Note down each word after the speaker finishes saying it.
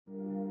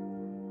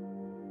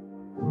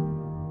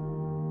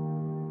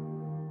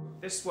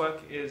this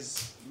work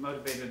is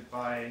motivated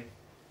by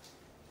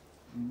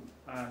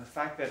the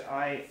fact that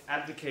I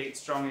advocate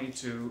strongly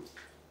to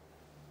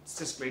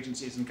statistical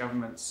agencies and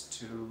governments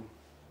to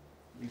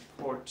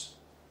report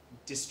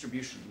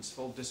distributions,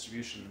 full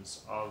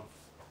distributions of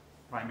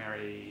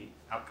primary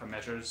outcome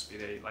measures, be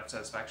they life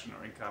satisfaction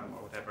or income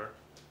or whatever,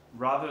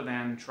 rather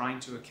than trying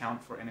to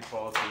account for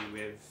inequality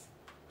with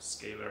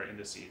scalar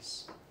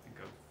indices. Think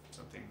of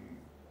something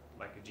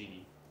like a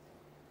Gini.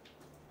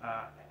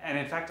 And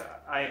in fact,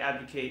 I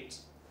advocate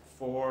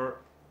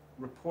for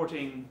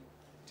reporting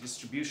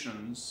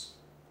distributions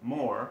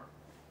more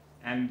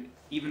and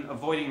even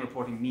avoiding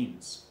reporting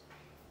means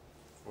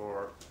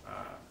for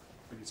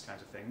these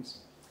kinds of things.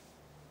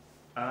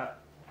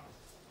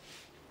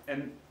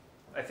 And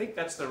I think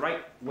that's the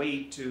right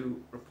way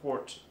to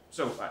report.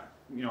 So,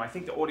 I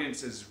think the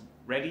audience is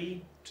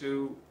ready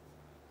to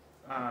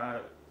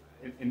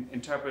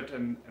interpret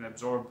and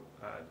absorb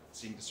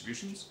seeing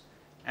distributions.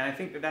 And I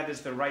think that that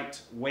is the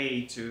right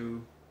way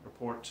to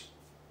report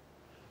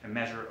a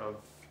measure of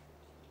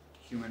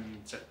human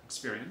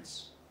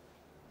experience.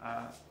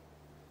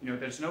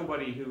 There's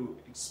nobody who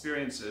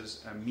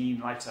experiences a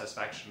mean life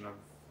satisfaction of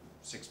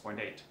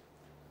 6.8.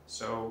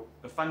 So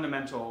the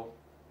fundamental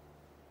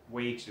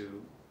way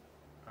to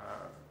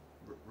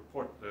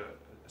report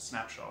a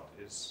snapshot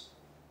is,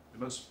 the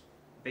most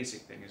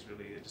basic thing is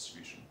really a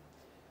distribution.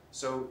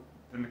 So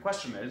then the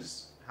question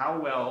is, how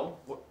well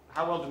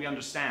do we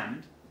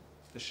understand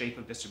the shape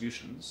of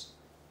distributions?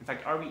 In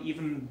fact, are we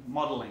even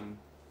modeling?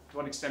 To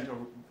what extent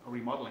are we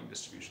modeling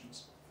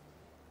distributions?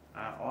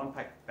 I'll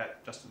unpack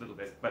that just a little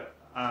bit, but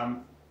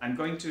I'm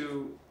going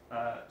to,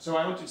 so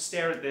I want to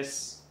stare at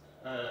this,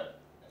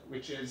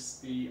 which is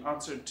the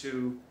answer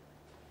to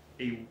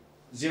a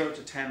 0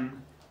 to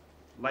 10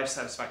 life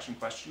satisfaction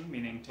question,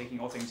 meaning taking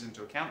all things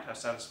into account. How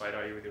satisfied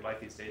are you with your life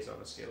these days on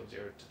a scale of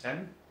 0 to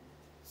 10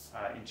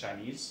 in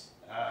Chinese,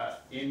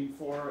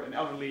 for an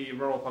elderly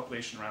rural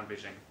population around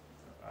Beijing.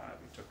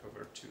 We took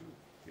over 2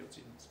 field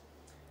seasons.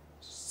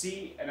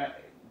 See, and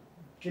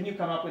can you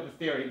come up with a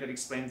theory that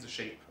explains the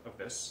shape of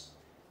this?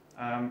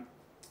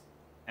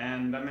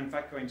 And I'm in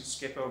fact going to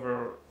skip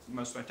over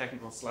most of my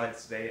technical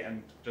slides today,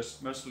 and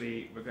just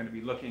mostly we're going to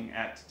be looking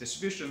at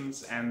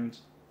distributions and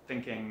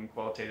thinking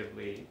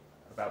qualitatively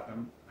about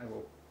them. I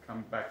will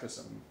come back to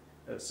some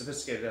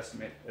sophisticated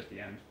estimate at the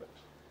end. But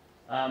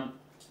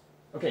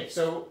okay,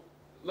 so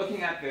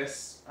looking at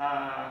this,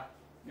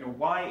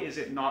 why is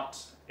it not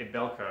a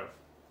bell curve?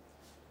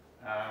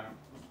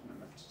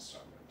 Let's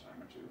start with a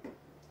time or two.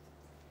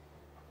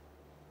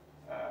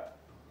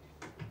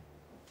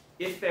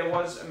 If there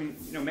was,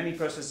 many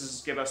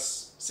processes give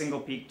us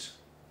single-peaked,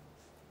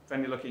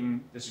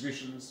 friendly-looking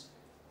distributions.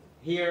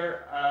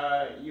 Here,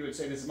 you would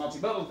say this is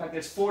multimodal. In fact,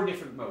 there's 4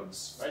 different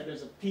modes, right?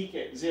 There's a peak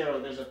at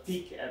 0, there's a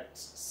peak at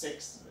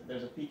 6,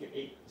 there's a peak at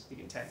 8, there's a peak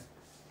at 10.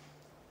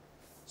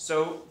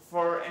 So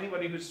for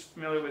anybody who's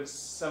familiar with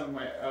some of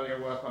my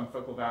earlier work on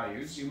focal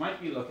values, you might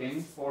be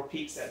looking for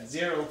peaks at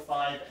 0,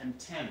 5, and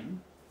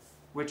 10,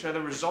 which are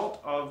the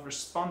result of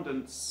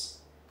respondents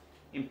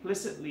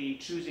implicitly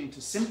choosing to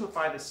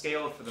simplify the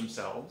scale for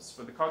themselves,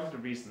 for the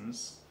cognitive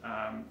reasons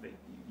that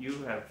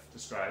you have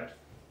described,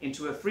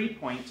 into a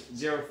 3-point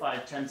 0,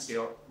 5, 10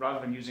 scale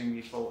rather than using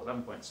the full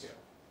 11-point scale.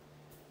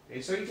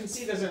 Okay, so you can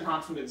see there's an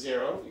enhancement at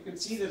 0. You can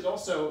see there's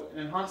also an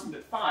enhancement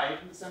at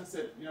 5 in the sense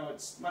that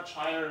it's much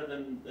higher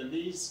than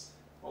these,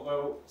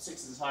 although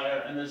 6 is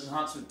higher, and there's an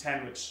enhancement at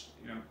 10, which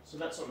so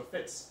that sort of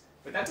fits.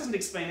 But that doesn't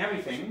explain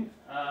everything,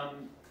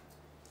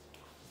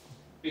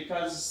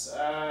 because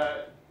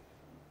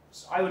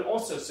so I would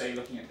also say,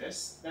 looking at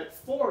this, that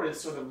 4 is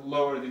sort of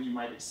lower than you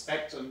might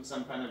expect on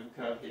some kind of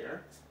curve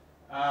here.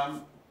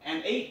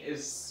 And 8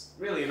 is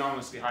really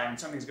enormously high, and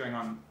something's going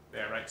on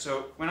there, right?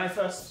 So when I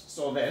first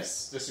saw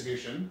this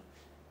distribution,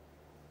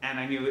 and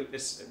I knew that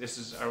this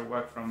is our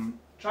work from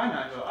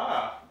China, I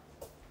thought,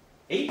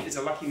 8 is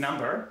a lucky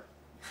number.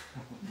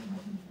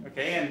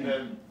 Okay, and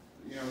the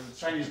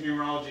Chinese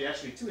numerology,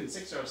 actually 2 and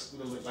 6 are a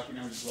little bit lucky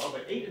numbers as well,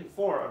 but 8 and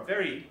 4 are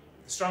the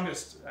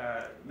strongest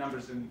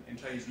numbers in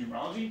Chinese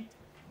numerology.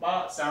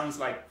 Ba sounds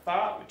like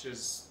fa, which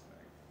is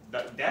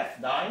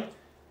death, die.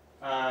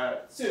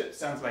 Su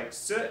sounds like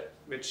su,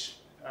 which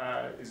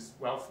is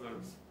wealth, or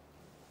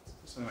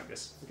something like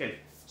this. Okay,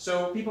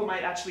 so people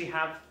might actually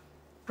have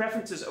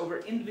preferences over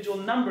individual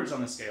numbers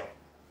on the scale.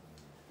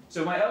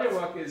 So my earlier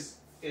work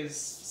is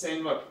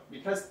saying, look,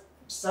 because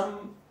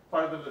some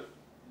part of the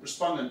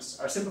respondents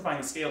are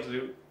simplifying the scale to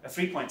do a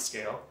 3-point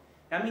scale,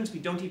 that means we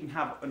don't even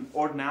have an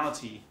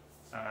ordinality.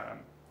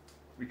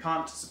 We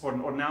can't support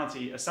an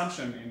ordinality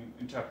assumption in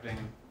interpreting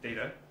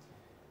data.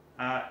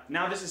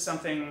 Now this is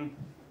something,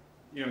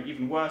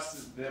 even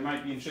worse. There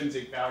might be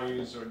intrinsic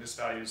values or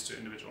disvalues to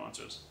individual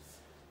answers.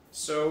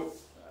 So,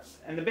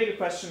 and the bigger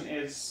question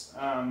is,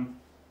 how?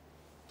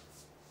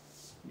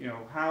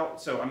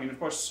 So, of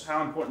course,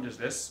 how important is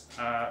this?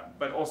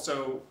 But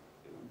also,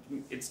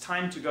 it's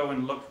time to go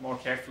and look more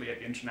carefully at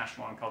the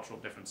international and cultural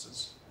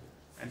differences.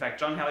 In fact,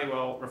 John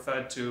Halliwell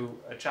referred to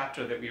a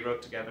chapter that we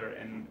wrote together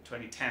in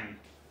 2010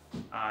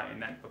 in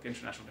that book,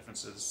 International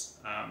Differences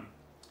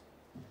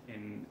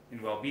in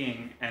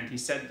Wellbeing, and he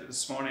said that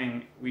this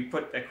morning we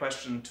put a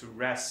question to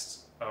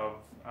rest of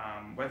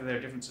whether there are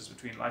differences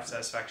between life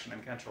satisfaction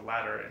and Cantrell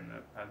ladder in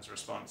the patterns of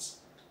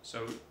response.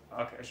 So,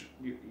 okay,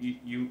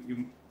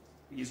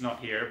 he's not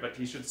here, but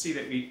he should see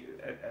that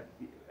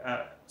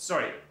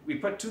we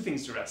put two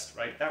things to rest,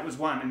 right? That was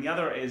one, and the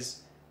other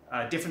is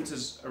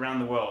differences around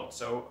the world.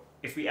 So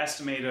if we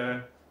estimate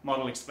a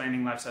model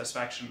explaining life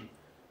satisfaction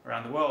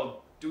around the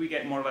world, do we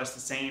get more or less the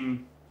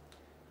same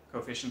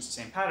coefficients, the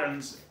same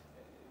patterns,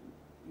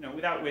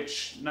 without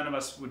which none of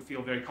us would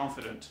feel very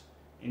confident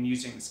in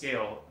using the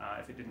scale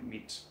if it didn't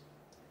meet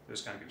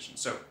those kind of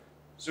conditions.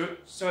 So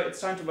it's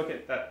time to look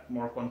at that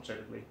more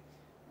quantitatively.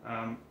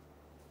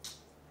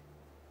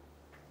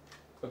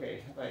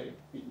 Okay, have I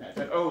beaten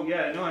that? Oh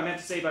yeah, no, I meant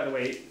to say, by the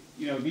way,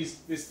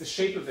 the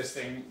shape of this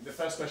thing, the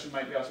first question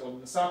might be asked, well,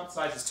 the sample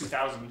size is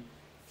 2,000.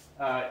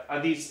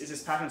 Is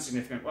this pattern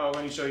significant? Well,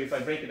 let me show you, if I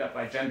break it up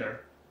by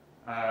gender,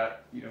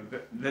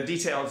 the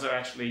details are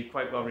actually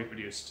quite well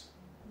reproduced.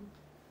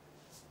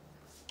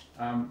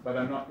 But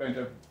I'm not going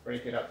to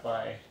break it up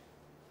by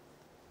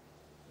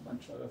a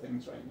bunch of other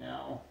things right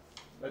now.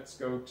 Let's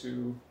go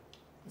to...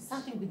 It's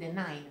something with the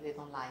 9 they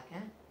don't like,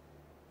 eh?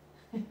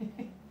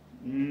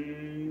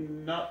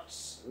 Not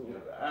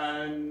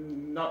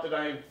that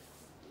I've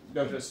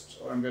noticed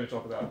or I'm going to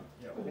talk about.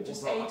 Yeah, But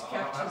just well, 8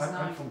 captures I'm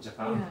 9. from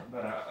Japan, Yeah.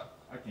 but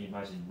I can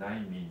imagine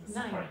 9 means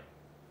 9. suffering.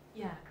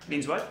 Yeah.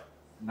 Means what?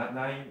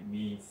 9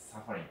 means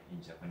suffering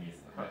in Japanese,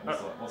 but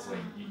also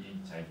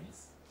in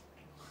Chinese.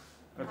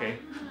 Okay.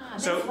 Ah,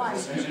 So, that's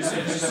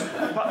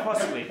why.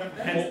 possibly.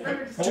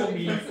 And Four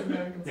means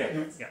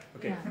yeah,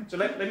 okay. Yeah. So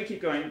let me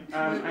keep going.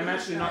 I'm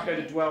actually not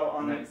going to dwell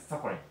on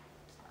suffering.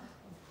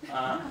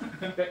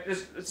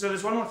 so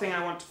there's one more thing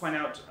I want to point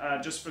out,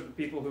 just for the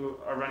people who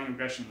are running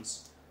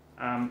regressions,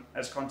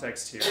 as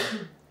context here,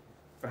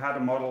 for how to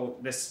model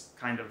this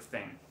kind of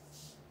thing.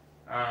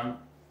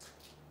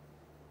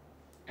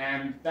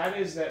 And that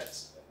is that,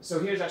 so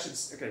here's actually,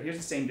 okay, here's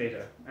the same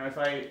data. Now if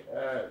that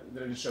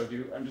I just showed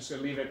you, I'm just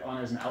going to leave it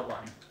on as an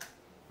outline.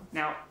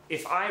 Now,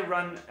 if I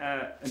run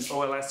an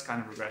OLS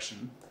kind of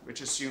regression,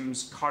 which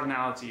assumes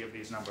cardinality of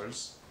these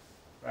numbers,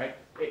 right?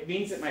 It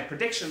means that my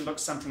prediction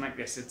looks something like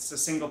this. It's a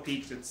single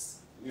peaked,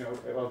 it's, it's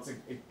a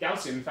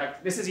Gaussian. In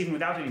fact, this is even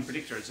without any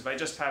predictors. If I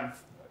just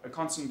have a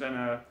constant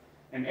and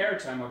an error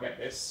term, I'll get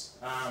this.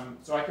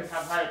 So I could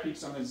have higher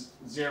peaks on the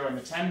 0 and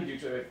the 10 due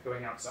to it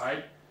going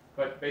outside.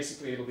 But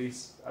basically, it'll be,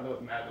 other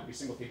than that, it'll be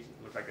single peaks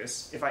that look like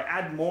this. If I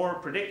add more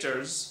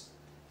predictors,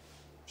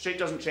 shape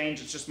doesn't change.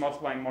 It's just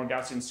multiplying more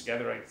Gaussians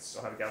together. I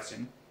still have a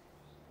Gaussian.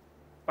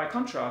 By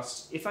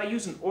contrast, if I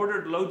use an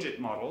ordered logit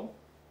model,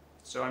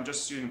 so I'm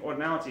just using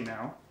ordinality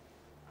now,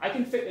 I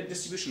can fit the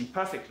distribution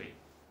perfectly,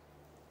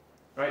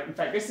 right? In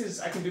fact,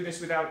 I can do this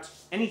without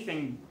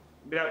anything,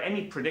 without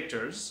any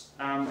predictors,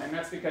 and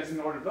that's because in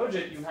ordered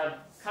logit you have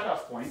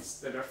cutoff points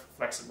that are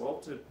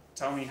flexible to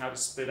tell me how to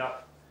split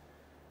up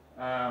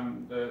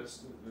the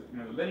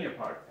linear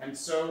part. And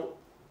so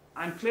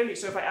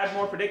so if I add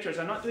more predictors,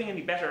 I'm not doing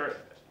any better,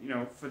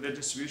 for the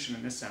distribution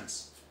in this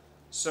sense.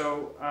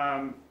 So,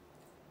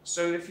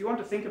 so if you want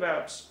to think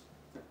about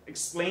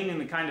explaining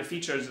the kind of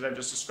features that I've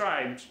just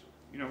described,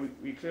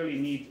 we clearly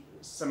need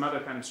some other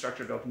kind of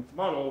structure built into the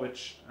model,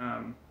 which,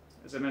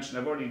 as I mentioned,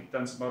 I've already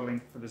done some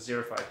modeling for the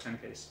 0, 5, 10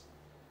 case,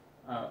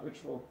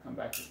 which we'll come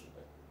back to a little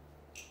bit.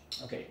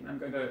 Okay,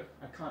 and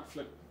I can't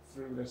flip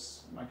through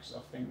this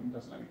Microsoft thing, it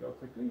doesn't let me go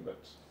quickly,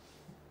 but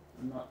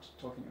I'm not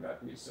talking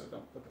about these, so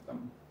don't look at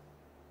them.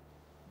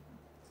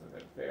 So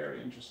they're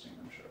very interesting,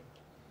 I'm sure.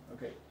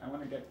 Okay, I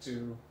want to get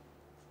to,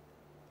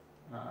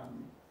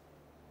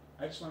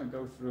 I just want to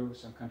go through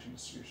some country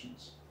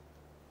distributions.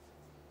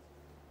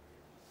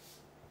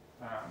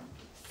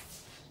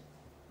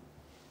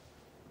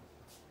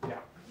 Yeah,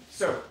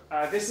 so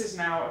this is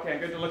now, okay, I'm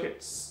going to look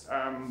at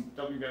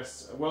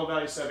WBS World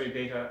Value Survey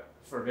data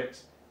for a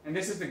bit. And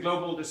this is the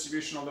global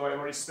distribution, although I've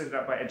already split it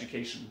up by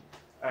education.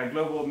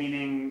 Global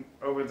meaning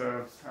over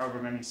the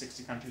however many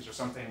 60 countries or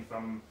something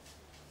from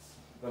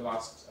the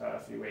last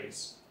few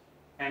waves.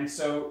 And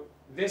so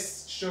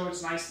this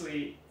shows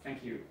nicely,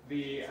 thank you,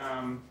 the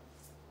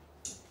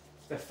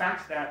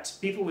fact that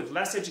people with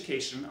less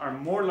education are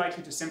more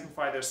likely to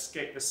simplify the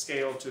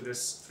scale to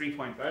this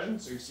 3-point version.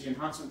 So you see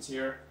enhancements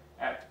here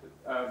at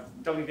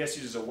WBS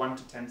uses a 1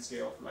 to 10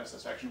 scale for life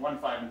satisfaction, 1,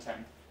 5, and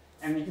 10.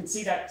 And you can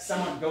see that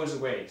somewhat goes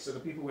away. So the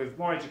people with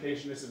more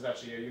education, this is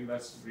actually a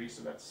university degree,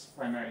 so that's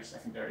primary,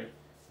 secondary,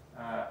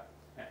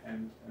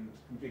 and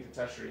complete the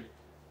tertiary,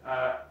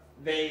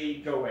 they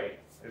go away,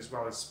 as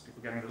well as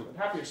people getting a little bit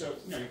happier. So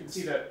you can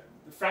see that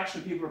the fraction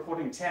of people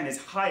reporting 10 is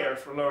higher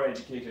for lower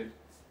educated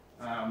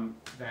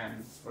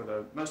than for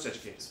the most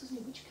educated. Excuse me,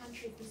 which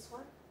country is this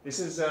one? This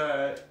is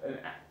an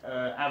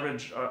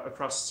average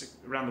across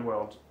around the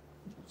world.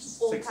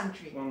 All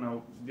countries? Well,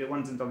 no, the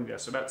ones in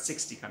WBS, so about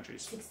 60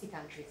 countries. 60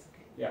 countries,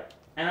 okay. Yeah,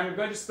 and I'm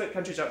going to split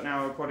countries up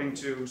now according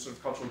to sort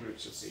of cultural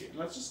groups, you'll see. And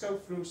let's just go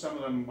through some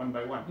of them one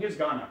by one. Here's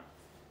Ghana.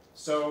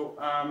 So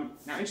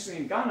now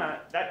interestingly in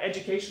Ghana, that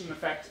education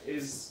effect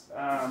is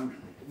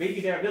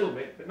maybe there a little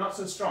bit, but not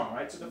so strong,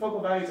 right? So the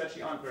focal values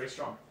actually aren't very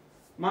strong.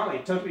 Mali,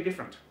 totally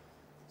different.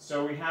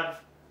 So we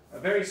have a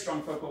very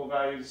strong focal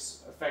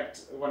values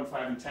effect, 1,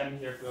 5, and 10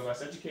 here for the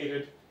less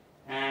educated,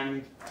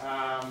 and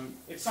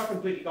it's not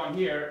completely gone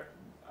here.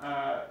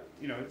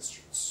 You know,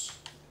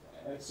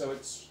 so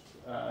it's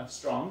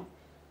strong.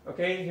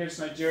 Okay, here's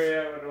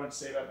Nigeria. What do I want to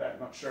say about that? I'm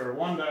not sure.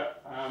 Rwanda.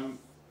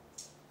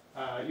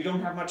 You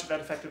don't have much of that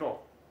effect at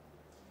all.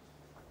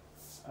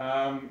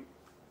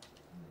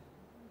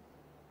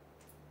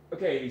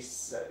 Okay,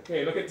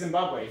 look at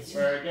Zimbabwe,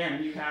 where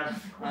again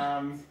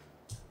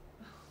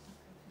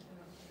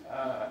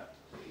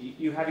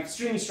you have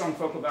extremely strong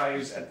focal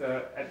values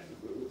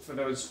for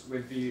those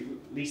with the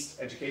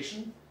least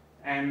education,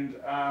 and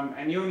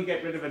you only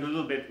get rid of it a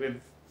little bit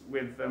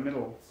with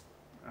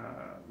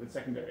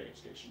secondary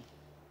education.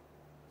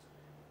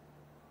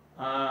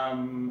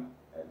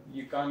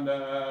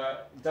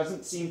 Uganda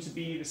doesn't seem to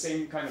be the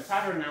same kind of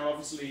pattern now.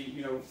 Obviously,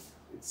 you know,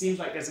 it seems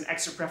like there's an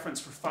extra preference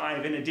for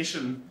 5 in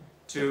addition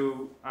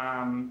to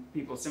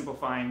people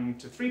simplifying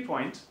to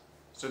 3-point,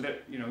 so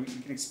that, you know, you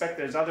can expect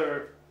there's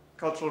other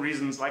cultural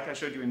reasons, like I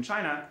showed you in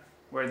China,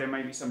 where there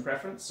might be some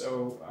preference.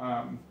 So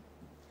I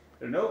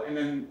don't know. And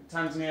then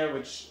Tanzania,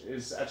 which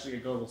is actually a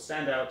global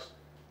standout,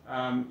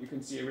 you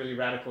can see a really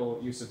radical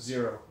use of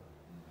 0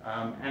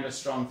 and a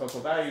strong focal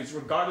values,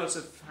 regardless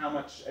of how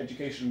much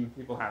education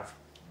people have,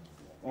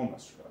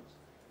 almost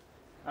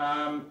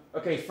regardless.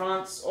 Okay,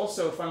 France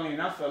also, funnily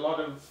enough, a lot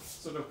of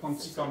sort of comme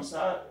ci comme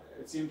ça.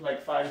 It seems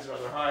like 5 is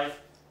rather high,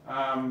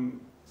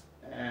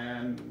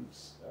 and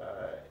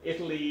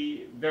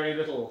Italy, very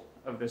little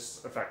of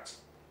this effect.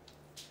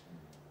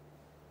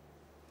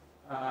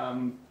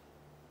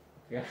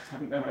 Okay, I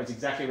haven't memorized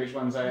exactly which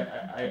ones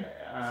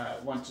I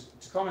want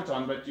to comment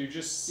on, but you're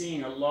just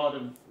seeing a lot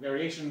of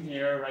variation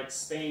here, right?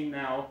 Spain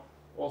now,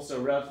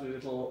 also relatively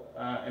little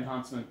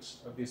enhancement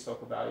of these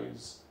focal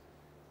values.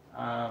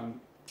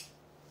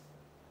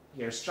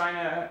 Here's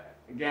China,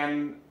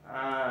 again,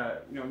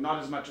 you know,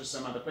 not as much as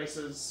some other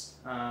places,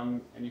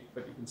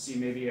 but you can see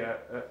maybe a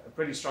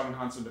pretty strong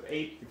enhancement of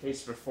 8. The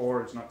case for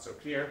 4 is not so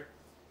clear.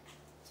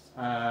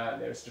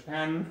 There's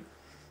Japan.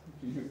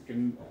 You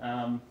can,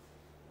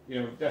 you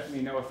know,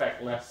 definitely no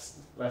effect left,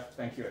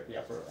 thank you, at the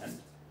upper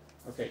end.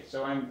 Okay,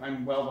 so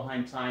I'm well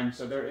behind time,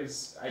 so there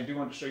is, I do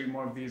want to show you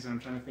more of these, and I'm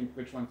trying to think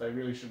which ones I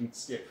really shouldn't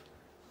skip.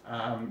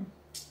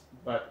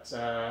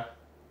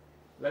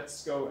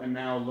 Let's go and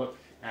now look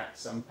at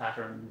some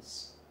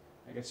patterns.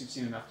 I guess you've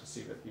seen enough to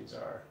see that these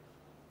are,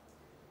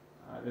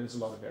 there's a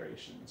lot of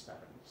variation in these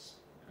patterns.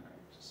 And I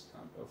just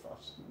can't go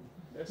faster than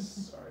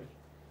this, sorry.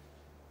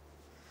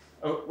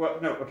 Oh, well,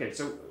 no, okay,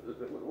 so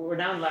we're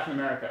now in Latin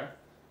America,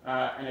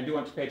 and I do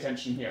want to pay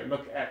attention here.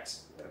 Look at,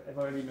 I've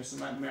already missed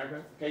Latin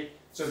America, okay?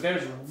 So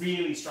there's a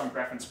really strong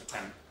preference for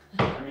 10.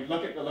 I mean,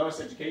 look at the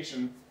lowest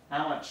education,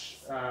 how much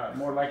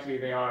more likely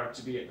they are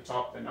to be at the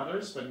top than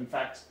others, but in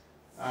fact,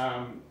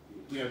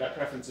 you know, that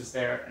preference is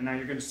there. And now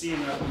you're going to see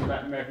in the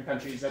Latin American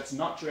countries, that's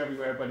not true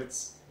everywhere, but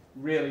it's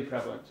really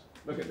prevalent.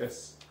 Look at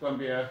this,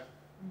 Colombia,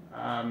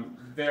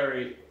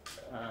 very,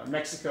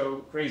 Mexico,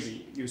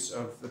 crazy use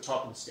of the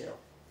top of the scale.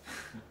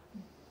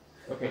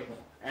 Okay,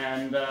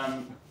 and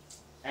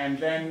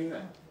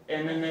then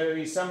there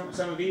are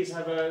some of these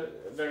have a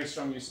very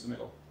strong use of the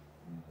middle.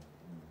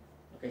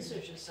 Okay. These are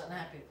just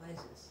unhappy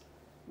places.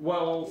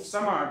 Well,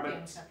 some are,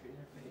 but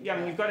yeah, I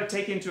mean, you've got to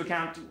take into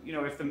account, you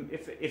know, if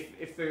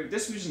the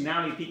distribution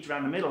narrowly peaked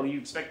around the middle, you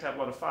expect to have a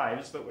lot of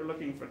 5s, but we're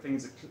looking for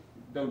things that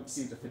don't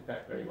seem to fit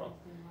that very well.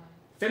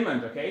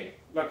 Finland, okay,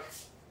 look.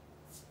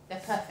 They're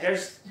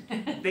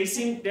perfect. This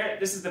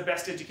is the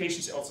best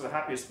education, also the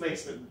happiest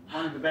place, but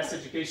one of the best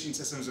education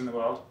systems in the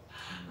world.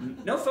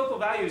 No focal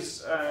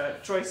values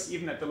choice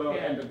even at the lower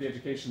end of the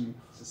education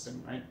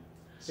system, right?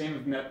 Same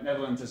with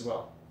Netherlands as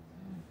well.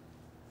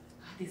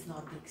 These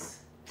Nordics.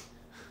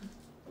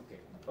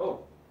 Okay.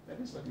 Oh, that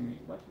is letting me.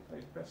 What if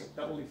I press it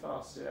doubly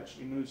fast? It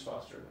actually moves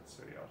faster. That's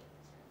very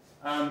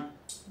odd.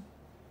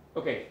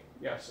 Okay.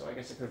 Yeah. So I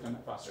guess I could have done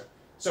that faster.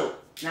 So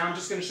now I'm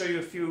just going to show you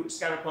a few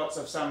scatter plots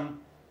of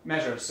some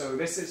measures. So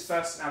this is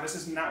this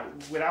is now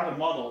without a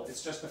model.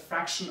 It's just a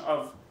fraction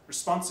of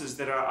responses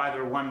that are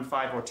either 1,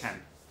 5, or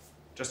 10,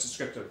 just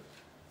descriptive,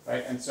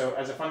 right? And so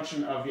as a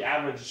function of the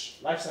average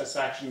life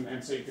satisfaction,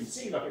 and so you can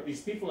see, look at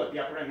these people at the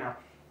upper end now.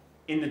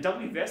 In the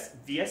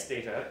WVS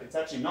data, it's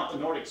actually not the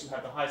Nordics who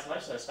have the highest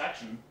life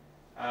satisfaction.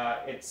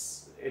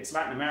 It's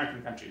Latin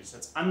American countries.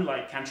 That's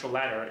unlike Cantrell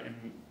ladder,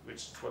 which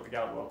is what the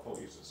Gallup poll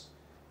uses.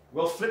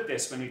 We'll flip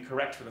this when we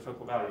correct for the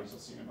focal values. You'll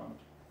see in a moment.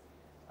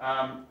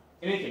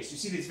 In any case, you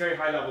see these very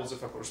high levels of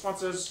focal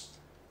responses.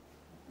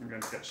 I'm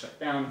going to get shut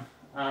down.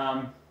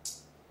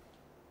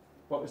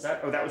 What was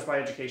that? Oh, that was by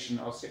education.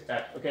 I'll skip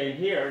that. Okay,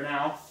 here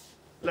now,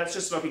 let's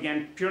just look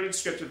again, purely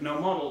descriptive, no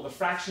model, the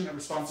fraction of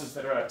responses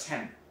that are at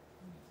 10.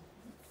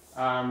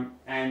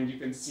 And you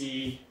can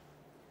see,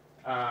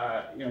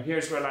 you know,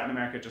 here's where Latin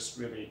America just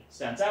really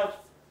stands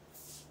out.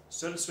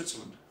 So does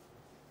Switzerland.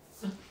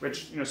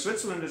 which, you know,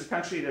 Switzerland is a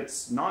country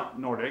that's not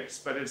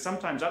Nordics, but it's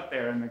sometimes up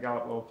there in the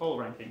Gallup World Poll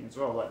ranking as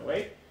well, by the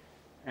way,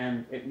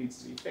 and it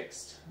needs to be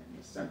fixed in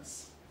this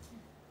sense.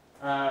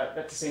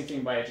 That's the same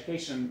thing by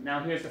education. Now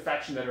here's the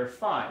fraction that are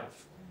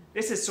 5.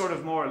 This is sort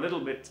of more a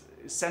little bit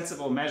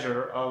sensible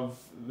measure of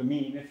the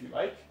mean, if you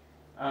like,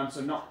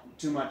 so not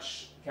too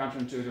much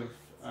counterintuitive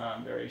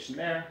variation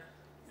there,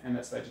 and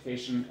that's by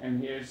education.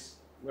 And here's,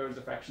 where was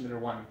the fraction that are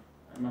 1?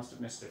 I must have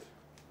missed it.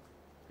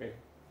 Okay.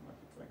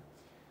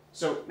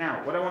 So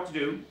now, what I want to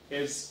do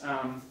is,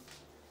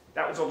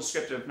 that was all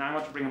descriptive. Now I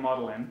want to bring a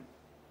model in.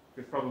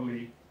 Could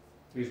probably,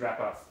 please wrap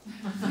up.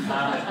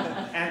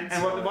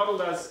 And what the model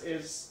does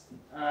is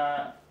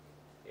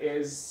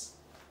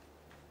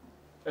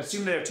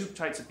assume there are 2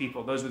 types of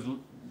people: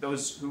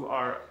 those who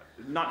are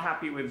not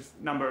happy with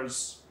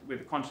numbers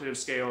with a quantitative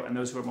scale, and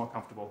those who are more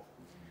comfortable.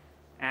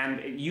 And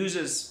it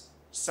uses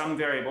some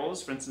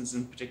variables, for instance,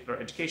 in particular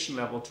education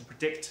level, to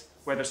predict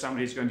whether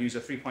somebody is going to use a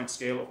 3-point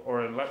scale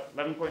or an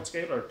 11-point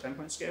scale or a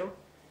 10-point scale.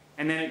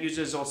 And then it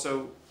uses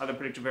also other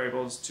predictive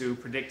variables to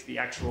predict the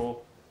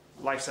actual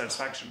life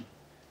satisfaction.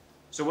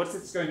 So what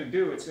it's going to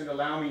do, it's going to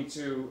allow me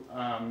to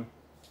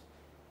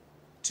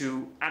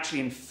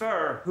actually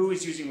infer who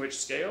is using which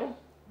scale,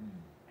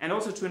 and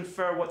also to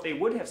infer what they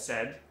would have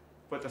said,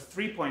 what the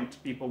 3-point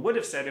people would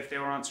have said if they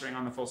were answering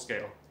on the full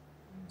scale.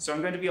 So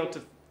I'm going to be able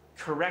to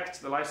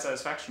correct the life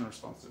satisfaction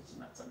responses in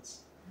that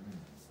sense.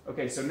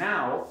 Okay, so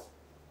now,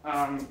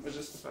 was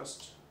this the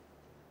first?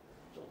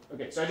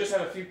 Okay, so I just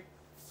have a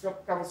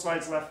couple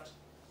slides left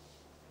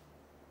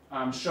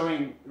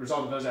showing the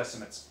result of those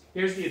estimates.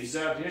 Here's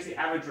the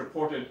average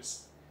reported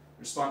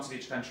response of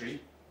each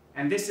country,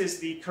 and this is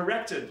the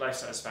corrected life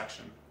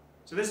satisfaction.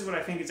 So this is what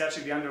I think is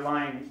actually the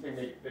underlying thing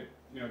that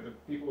you know, the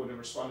people would have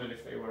responded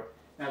if they were.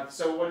 Now,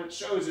 so what it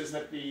shows is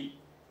that the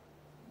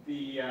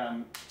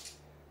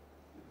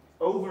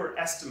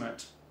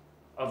overestimate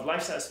of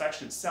life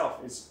satisfaction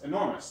itself is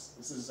enormous.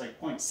 This is like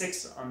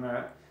 0.6 on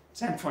the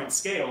 10-point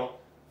scale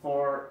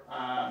for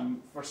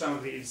some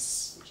of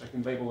these, which I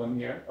can label them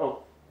here.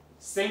 Oh,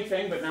 same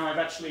thing, but now I've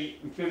actually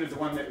included the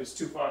one that was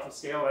too far off the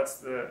scale.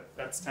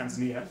 That's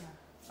Tanzania.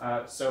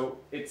 So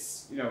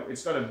it's, you know,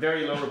 it's got a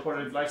very low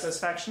reported life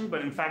satisfaction,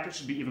 but in fact it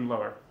should be even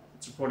lower.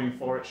 It's reporting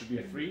 4, it should be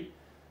a 3.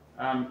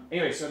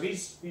 Anyway, so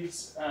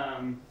these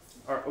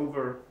are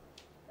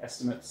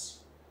overestimates.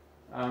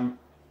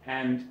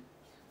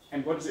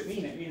 And what does it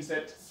mean? It means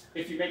that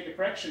if you make the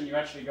correction, you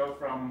actually go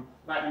from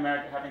Latin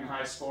America having the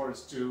highest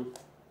scores to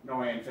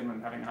Norway and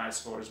Finland having the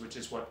highest scores, which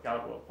is what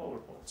Gallup World Poll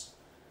reports.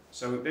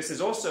 So this is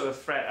also a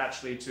threat,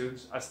 actually, to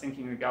us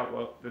thinking that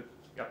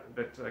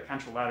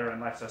Cantrell ladder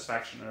and life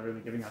satisfaction are really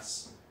giving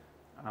us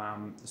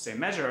the same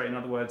measure. In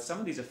other words, some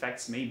of these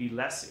effects may be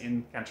less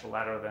in Cantrell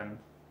ladder than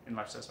in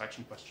life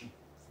satisfaction question.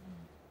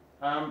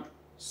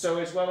 So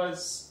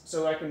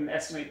I can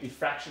estimate the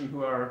fraction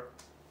who are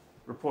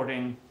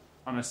reporting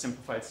on a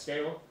simplified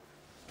scale.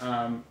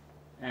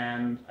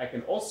 And I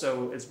can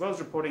also, as well as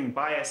reporting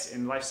bias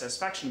in life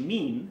satisfaction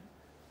mean,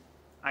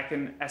 I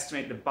can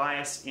estimate the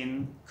bias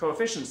in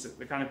coefficients,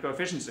 the kind of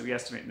coefficients that we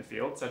estimate in the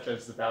field, such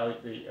as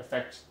the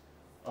effect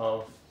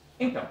of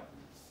income.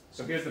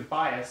 So here's the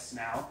bias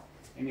now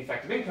in the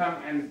effect of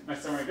income, and my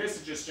summary of this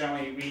is just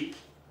generally we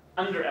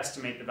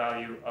underestimate the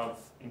value of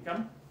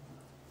income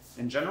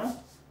in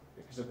general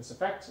because of this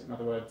effect. In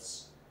other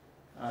words,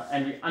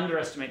 and we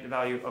underestimate the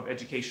value of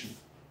education.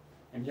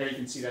 And here you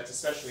can see that's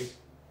especially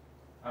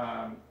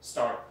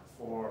stark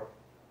for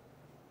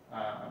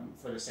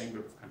the same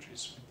group of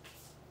countries.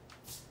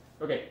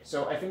 Okay,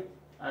 so I think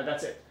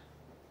that's it.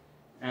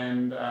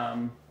 And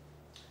I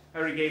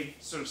already gave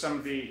sort of some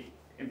of the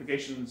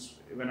implications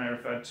when I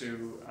referred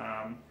to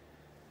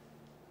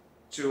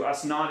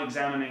us not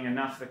examining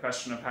enough the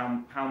question of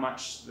how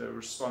much the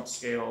response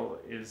scale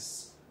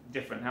is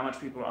different, how much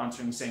people are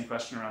answering the same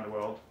question around the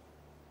world.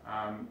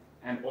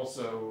 And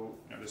also,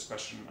 you know, this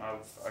question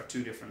of our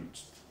 2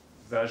 different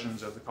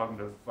versions of the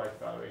cognitive life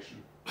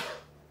evaluation.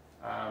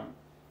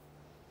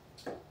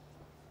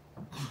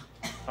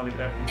 I'll leave it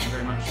there. Thank you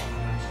very much.